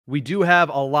We do have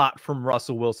a lot from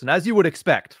Russell Wilson, as you would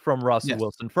expect from Russell Yes.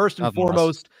 Wilson. First and Nothing less.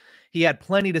 foremost, he had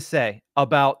plenty to say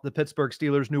about the Pittsburgh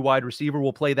Steelers' new wide receiver.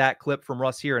 We'll play that clip from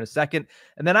Russ here in a second.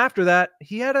 And then after that,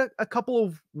 he had a couple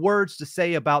of words to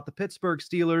say about the Pittsburgh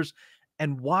Steelers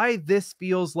and why this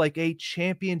feels like a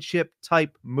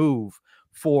championship-type move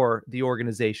for the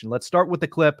organization. Let's start with the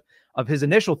clip of his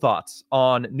initial thoughts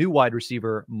on new wide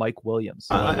receiver Mike Williams.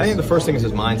 I think the first thing is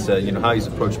his mindset, how he's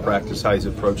approached practice, how he's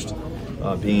approached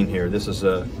being here. This is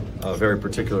a very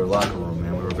particular locker room,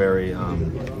 man. We're very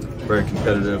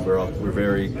competitive. We're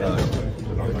very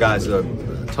guys that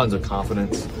have tons of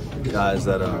confidence, guys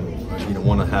that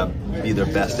want to be their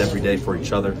best every day for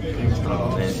each other,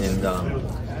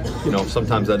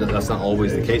 sometimes that's not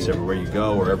always the case everywhere you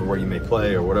go or everywhere you may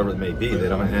play or whatever it may be. They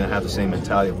don't have the same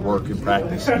mentality of work and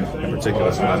practice in particular.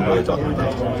 That's what I'm really talking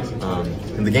about.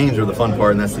 And the games are the fun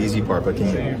part, and that's the easy part, but can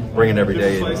you bring it every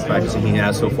day and practicing he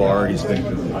has so far? He's been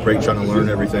great trying to learn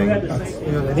everything.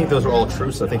 I think those are all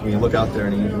truths. I think when you look out there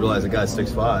and you realize a guy's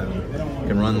 6'5" and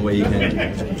can run the way he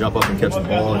can, jump up and catch the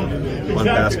ball and run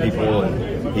past people,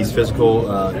 and he's physical.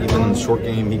 Even in the short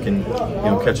game, he can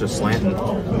catch a slant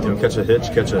and catch a hitch,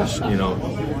 catch a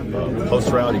post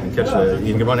route.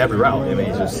 He can run every route. I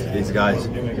mean, these guys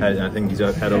I think he's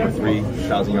had over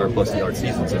 3,000 yard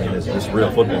seasons. I mean, it's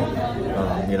real football,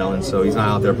 and so he's not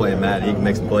out there playing mad. He can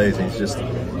make some plays. And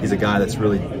he's a guy that's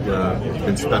really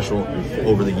been special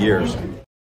over the years.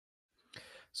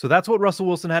 So that's what Russell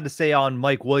Wilson had to say on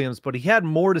Mike Williams, but he had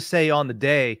more to say on the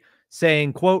day,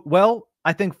 saying, quote, "Well,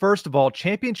 I think first of all,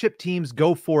 championship teams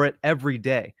go for it every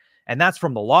day. And that's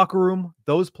from the locker room,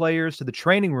 those players, to the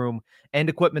training room and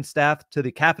equipment staff, to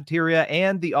the cafeteria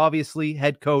and the obviously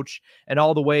head coach, and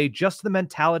all the way just the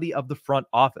mentality of the front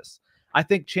office. I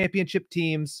think championship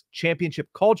teams, championship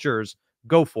cultures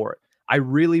go for it. I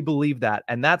really believe that.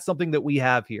 And that's something that we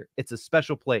have here. It's a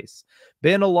special place.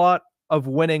 Been a lot of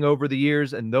winning over the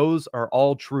years, and those are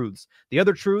all truths. The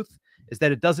other truth is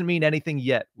that it doesn't mean anything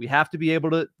yet. We have to be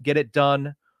able to get it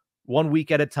done 1 week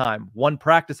at a time, one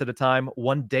practice at a time,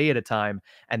 one day at a time.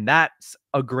 And that's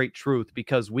a great truth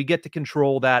because we get to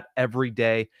control that every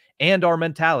day and our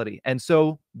mentality. And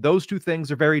so those two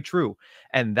things are very true.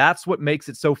 And that's what makes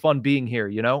it so fun being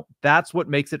here. That's what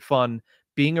makes it fun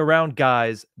being around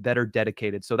guys that are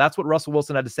dedicated. So that's what Russell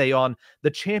Wilson had to say on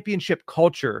the championship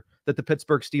culture that the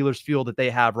Pittsburgh Steelers feel that they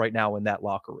have right now in that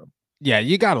locker room. Yeah,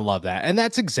 you got to love that. And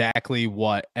that's exactly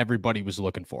what everybody was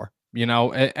looking for.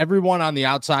 Everyone on the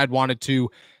outside wanted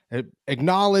to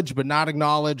acknowledge, but not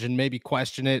acknowledge and maybe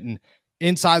question it. And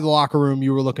inside the locker room,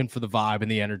 you were looking for the vibe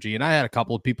and the energy. And I had a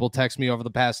couple of people text me over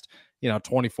the past,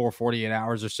 24, 48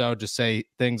 hours or so, just say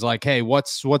things like, hey,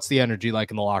 what's the energy like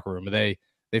in the locker room? Are they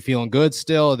feeling good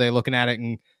still? Are they looking at it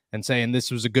and saying this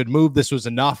was a good move? This was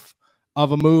enough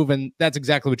of a move? And that's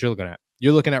exactly what you're looking at.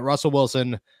 You're looking at Russell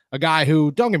Wilson, a guy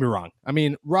who, don't get me wrong, I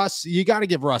mean, Russ, you got to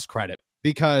give Russ credit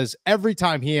because every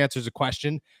time he answers a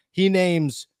question, he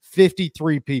names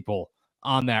 53 people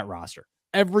on that roster.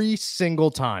 Every single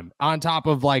time, on top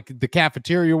of like the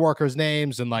cafeteria workers'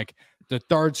 names and like the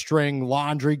third string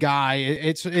laundry guy.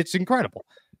 It's incredible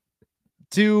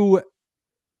to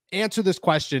answer this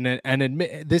question and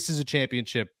admit this is a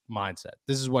championship mindset.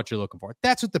 This is what you're looking for.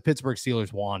 That's what the Pittsburgh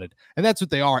Steelers wanted, and that's what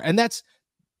they are. And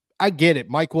I get it.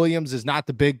 Mike Williams is not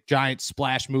the big giant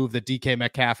splash move that DK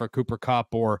Metcalf or Cooper Kupp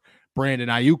or Brandon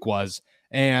Ayuk was.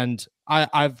 And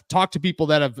I've talked to people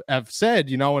that have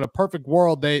said, in a perfect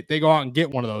world, they go out and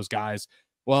get one of those guys.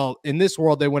 Well, in this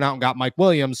world, they went out and got Mike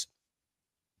Williams.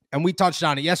 And we touched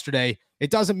on it yesterday.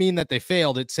 It doesn't mean that they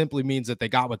failed. It simply means that they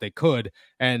got what they could.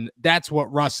 And that's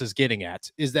what Russ is getting at,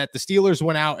 is that the Steelers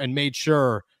went out and made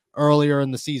sure earlier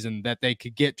in the season that they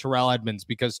could get Terrell Edmunds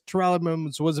because Terrell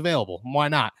Edmunds was available. Why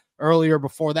not? Earlier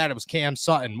before that, it was Cam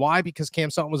Sutton. Why? Because Cam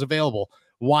Sutton was available.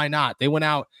 Why not? They went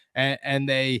out and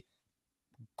they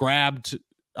grabbed,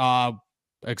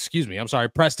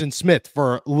 Preston Smith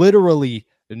for literally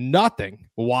nothing.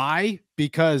 Why?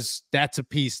 Because that's a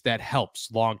piece that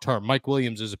helps long-term. Mike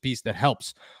Williams is a piece that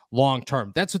helps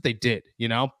long-term. That's what they did.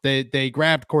 They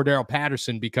grabbed Cordero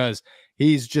Patterson because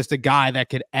he's just a guy that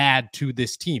could add to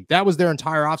this team. That was their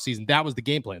entire offseason. That was the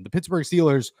game plan. The Pittsburgh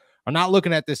Steelers are not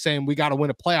looking at this saying we got to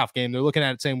win a playoff game. They're looking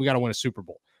at it saying we got to win a Super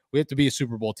Bowl. We have to be a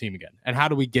Super Bowl team again. And how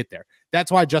do we get there?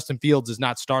 That's why Justin Fields is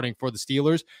not starting for the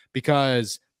Steelers,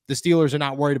 because the Steelers are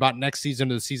not worried about next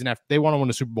season or the season after. They want to win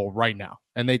a Super Bowl right now.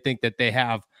 And they think that they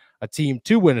have a team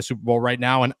to win a Super Bowl right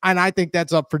now. And I think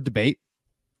that's up for debate.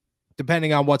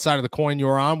 Depending on what side of the coin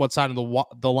you're on, what side of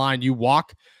the line you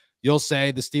walk, you'll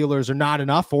say the Steelers are not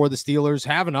enough or the Steelers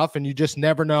have enough, and you just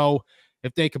never know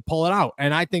if they could pull it out.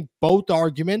 And I think both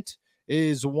argument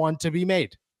is one to be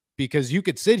made. because you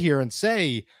could sit here and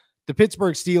say the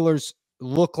Pittsburgh Steelers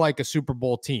look like a Super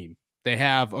Bowl team. They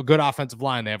have a good offensive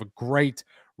line. They have a great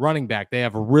running back. They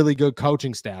have a really good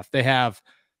coaching staff. They have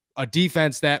a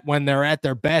defense that when they're at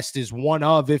their best is one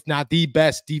of, if not the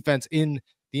best defense in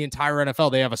the entire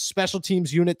NFL. They have a special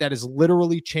teams unit that is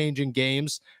literally changing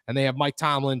games, and they have Mike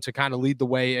Tomlin to kind of lead the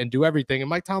way and do everything. And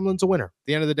Mike Tomlin's a winner. At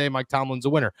the end of the day, Mike Tomlin's a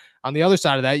winner. On the other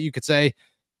side of that, you could say,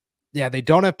 yeah, they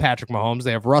don't have Patrick Mahomes.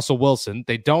 They have Russell Wilson.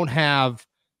 They don't have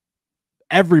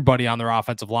everybody on their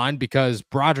offensive line because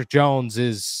Broderick Jones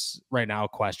is right now a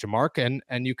question mark. And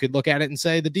you could look at it and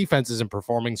say the defense isn't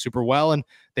performing super well, and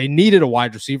they needed a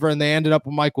wide receiver, and they ended up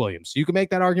with Mike Williams. You can make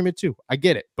that argument too. I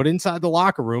get it. But inside the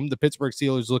locker room, the Pittsburgh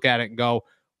Steelers look at it and go,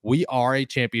 we are a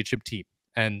championship team.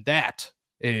 And that's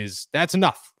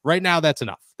enough. Right now, that's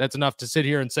enough. That's enough to sit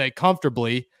here and say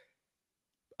comfortably,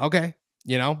 okay,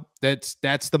 that's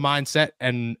the mindset,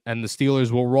 and the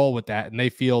Steelers will roll with that, and they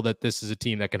feel that this is a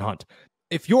team that can hunt.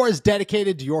 If you're as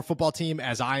dedicated to your football team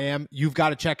as I am, you've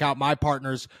got to check out my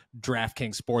partners,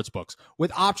 DraftKings Sportsbooks.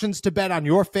 With options to bet on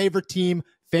your favorite team,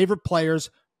 favorite players,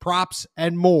 props,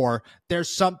 and more, there's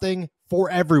something for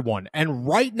everyone. And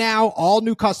right now, all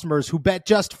new customers who bet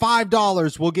just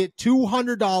 $5 will get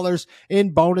 $200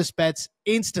 in bonus bets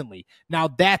instantly. Now,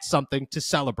 that's something to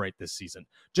celebrate this season.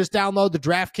 Just download the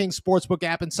DraftKings Sportsbook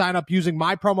app and sign up using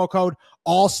my promo code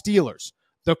ALLSTEELERS.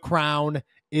 The crown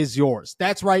is yours.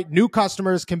 That's right. New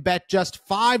customers can bet just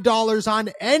 $5 on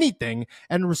anything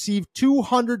and receive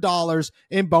 $200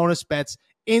 in bonus bets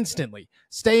instantly.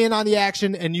 Stay in on the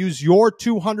action and use your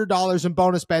 $200 in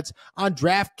bonus bets on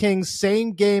DraftKings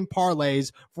same game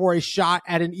parlays for a shot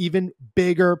at an even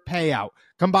bigger payout.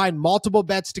 Combine multiple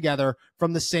bets together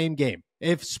from the same game.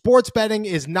 If sports betting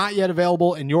is not yet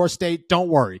available in your state, don't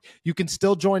worry. You can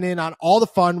still join in on all the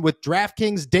fun with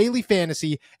DraftKings Daily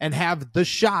Fantasy and have the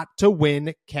shot to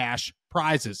win cash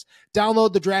prizes.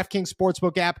 Download the DraftKings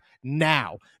Sportsbook app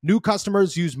now. New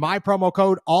customers use my promo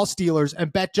code ALLSTEELERS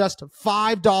and bet just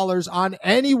 $5 on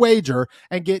any wager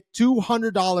and get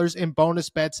 $200 in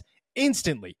bonus bets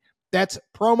instantly. That's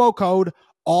promo code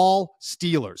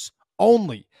ALLSTEELERS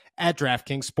only at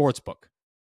DraftKings Sportsbook.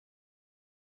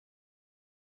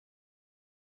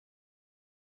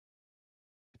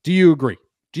 Do you agree?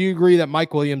 Do you agree that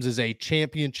Mike Williams is a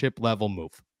championship level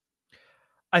move?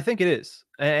 I think it is.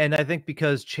 And I think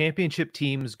because championship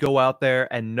teams go out there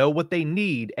and know what they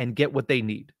need and get what they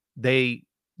need. The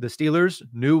Steelers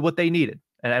knew what they needed.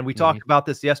 And we talked about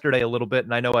this yesterday a little bit,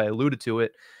 and I know I alluded to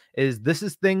it, this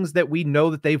is things that we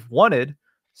know that they've wanted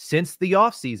since the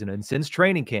offseason and since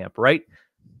training camp, right?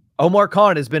 Omar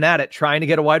Khan has been at it trying to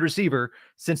get a wide receiver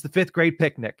since the 5th grade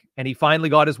picnic, and he finally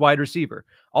got his wide receiver.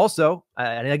 Also,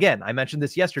 and again, I mentioned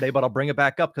this yesterday, but I'll bring it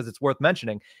back up because it's worth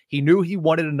mentioning. He knew he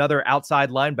wanted another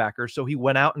outside linebacker, so he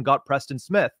went out and got Preston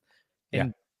Smith.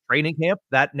 In training camp,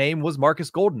 that name was Marcus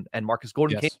Golden, and Marcus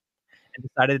Golden came and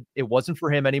decided it wasn't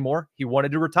for him anymore. He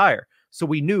wanted to retire. So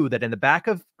we knew that in the back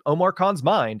of Omar Khan's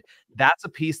mind, that's a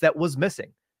piece that was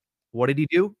missing. What did he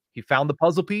do? He found the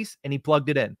puzzle piece and he plugged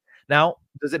it in. Now,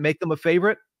 does it make them a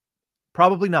favorite?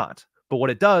 Probably not. But what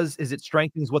it does is it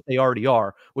strengthens what they already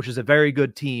are, which is a very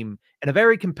good team and a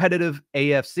very competitive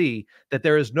AFC, that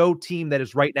there is no team that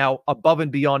is right now above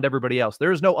and beyond everybody else.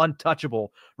 There is no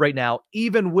untouchable right now,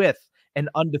 even with an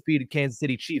undefeated Kansas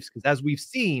City Chiefs, because as we've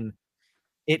seen,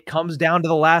 it comes down to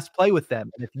the last play with them.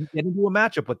 And if you get into a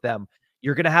matchup with them,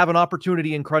 you're going to have an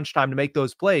opportunity in crunch time to make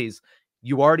those plays.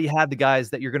 You already have the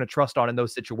guys that you're going to trust on in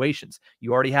those situations.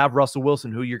 You already have Russell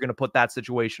Wilson, who you're going to put that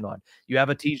situation on. You have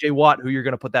a TJ Watt, who you're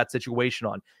going to put that situation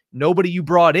on. Nobody you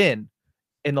brought in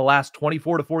the last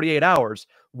 24 to 48 hours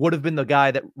would have been the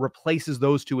guy that replaces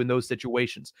those two in those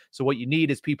situations. So what you need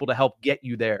is people to help get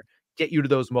you there, get you to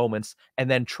those moments, and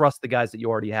then trust the guys that you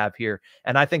already have here.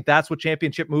 And I think that's what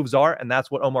championship moves are, and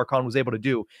that's what Omar Khan was able to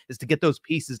do, is to get those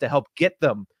pieces to help get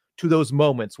them to those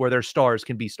moments where their stars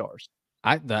can be stars.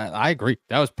 I agree.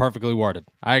 That was perfectly worded.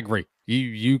 I agree.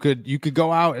 You could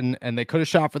go out and they could have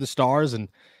shot for the stars, and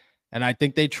I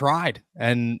think they tried.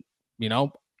 And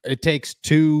it takes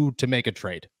two to make a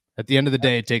trade. At the end of the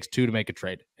day, it takes two to make a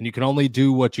trade, and you can only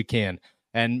do what you can.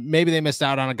 And maybe they missed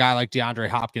out on a guy like DeAndre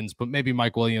Hopkins, but maybe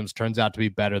Mike Williams turns out to be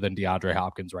better than DeAndre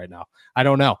Hopkins right now. I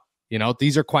don't know.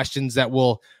 These are questions that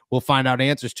we'll find out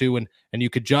answers to, and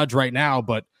you could judge right now,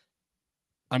 but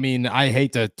I mean, I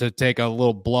hate to take a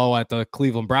little blow at the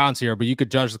Cleveland Browns here, but you could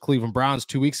judge the Cleveland Browns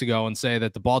 2 weeks ago and say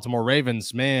that the Baltimore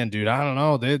Ravens, man, dude, I don't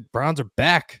know. The Browns are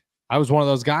back. I was one of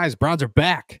those guys. Browns are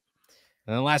back.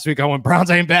 And then last week I went,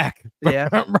 Browns ain't back. Yeah.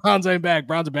 Browns ain't back.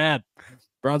 Browns are bad.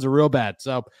 Browns are real bad.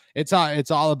 So it's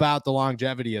all about the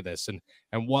longevity of this and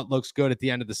what looks good at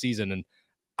the end of the season. And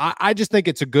I just think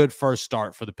it's a good first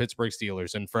start for the Pittsburgh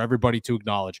Steelers and for everybody to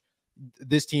acknowledge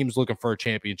this team's looking for a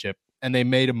championship, and they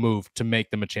made a move to make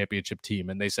them a championship team.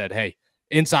 And they said, hey,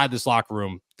 inside this locker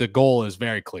room, the goal is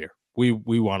very clear. We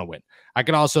want to win. I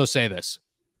can also say this.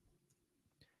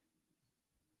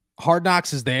 Hard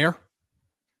Knocks is there.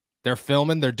 They're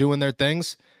filming. They're doing their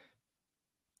things.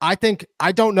 I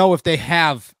don't know if they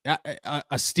have a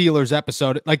Steelers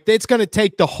episode. Like, it's going to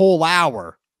take the whole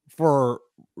hour for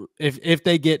if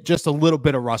they get just a little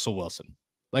bit of Russell Wilson.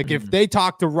 Like, if they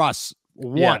talk to Russ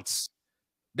once,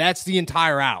 that's the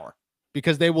entire hour,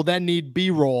 because they will then need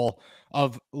B-roll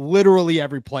of literally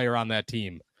every player on that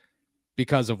team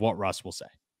because of what Russ will say.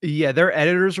 Yeah, their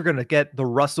editors are going to get the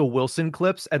Russell Wilson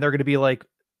clips, and they're going to be like,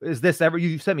 is this ever?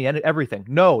 You sent me everything.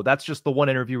 No, that's just the one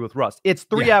interview with Russ. It's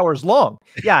 3 hours long.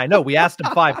 Yeah, I know. We asked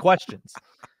him 5 questions.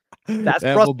 That's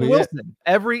Russell Wilson.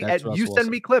 You send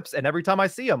me clips, and every time I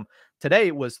see him, today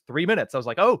it was 3 minutes. I was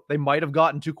like, oh, they might have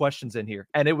gotten 2 questions in here,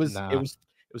 and it was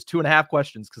 2.5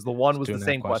 questions because the one was the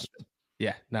same question.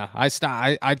 Yeah, no, I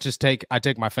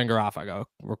take my finger off. I go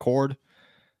record.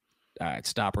 All right,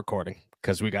 stop recording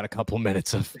because we got a couple of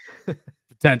minutes of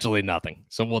potentially nothing.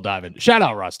 So we'll dive in. Shout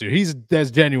out Russ, dude. He's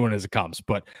as genuine as it comes.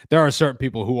 But there are certain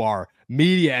people who are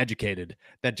media educated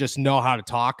that just know how to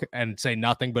talk and say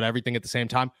nothing but everything at the same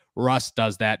time. Russ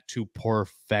does that to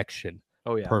perfection.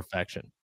 Oh, yeah. Perfection.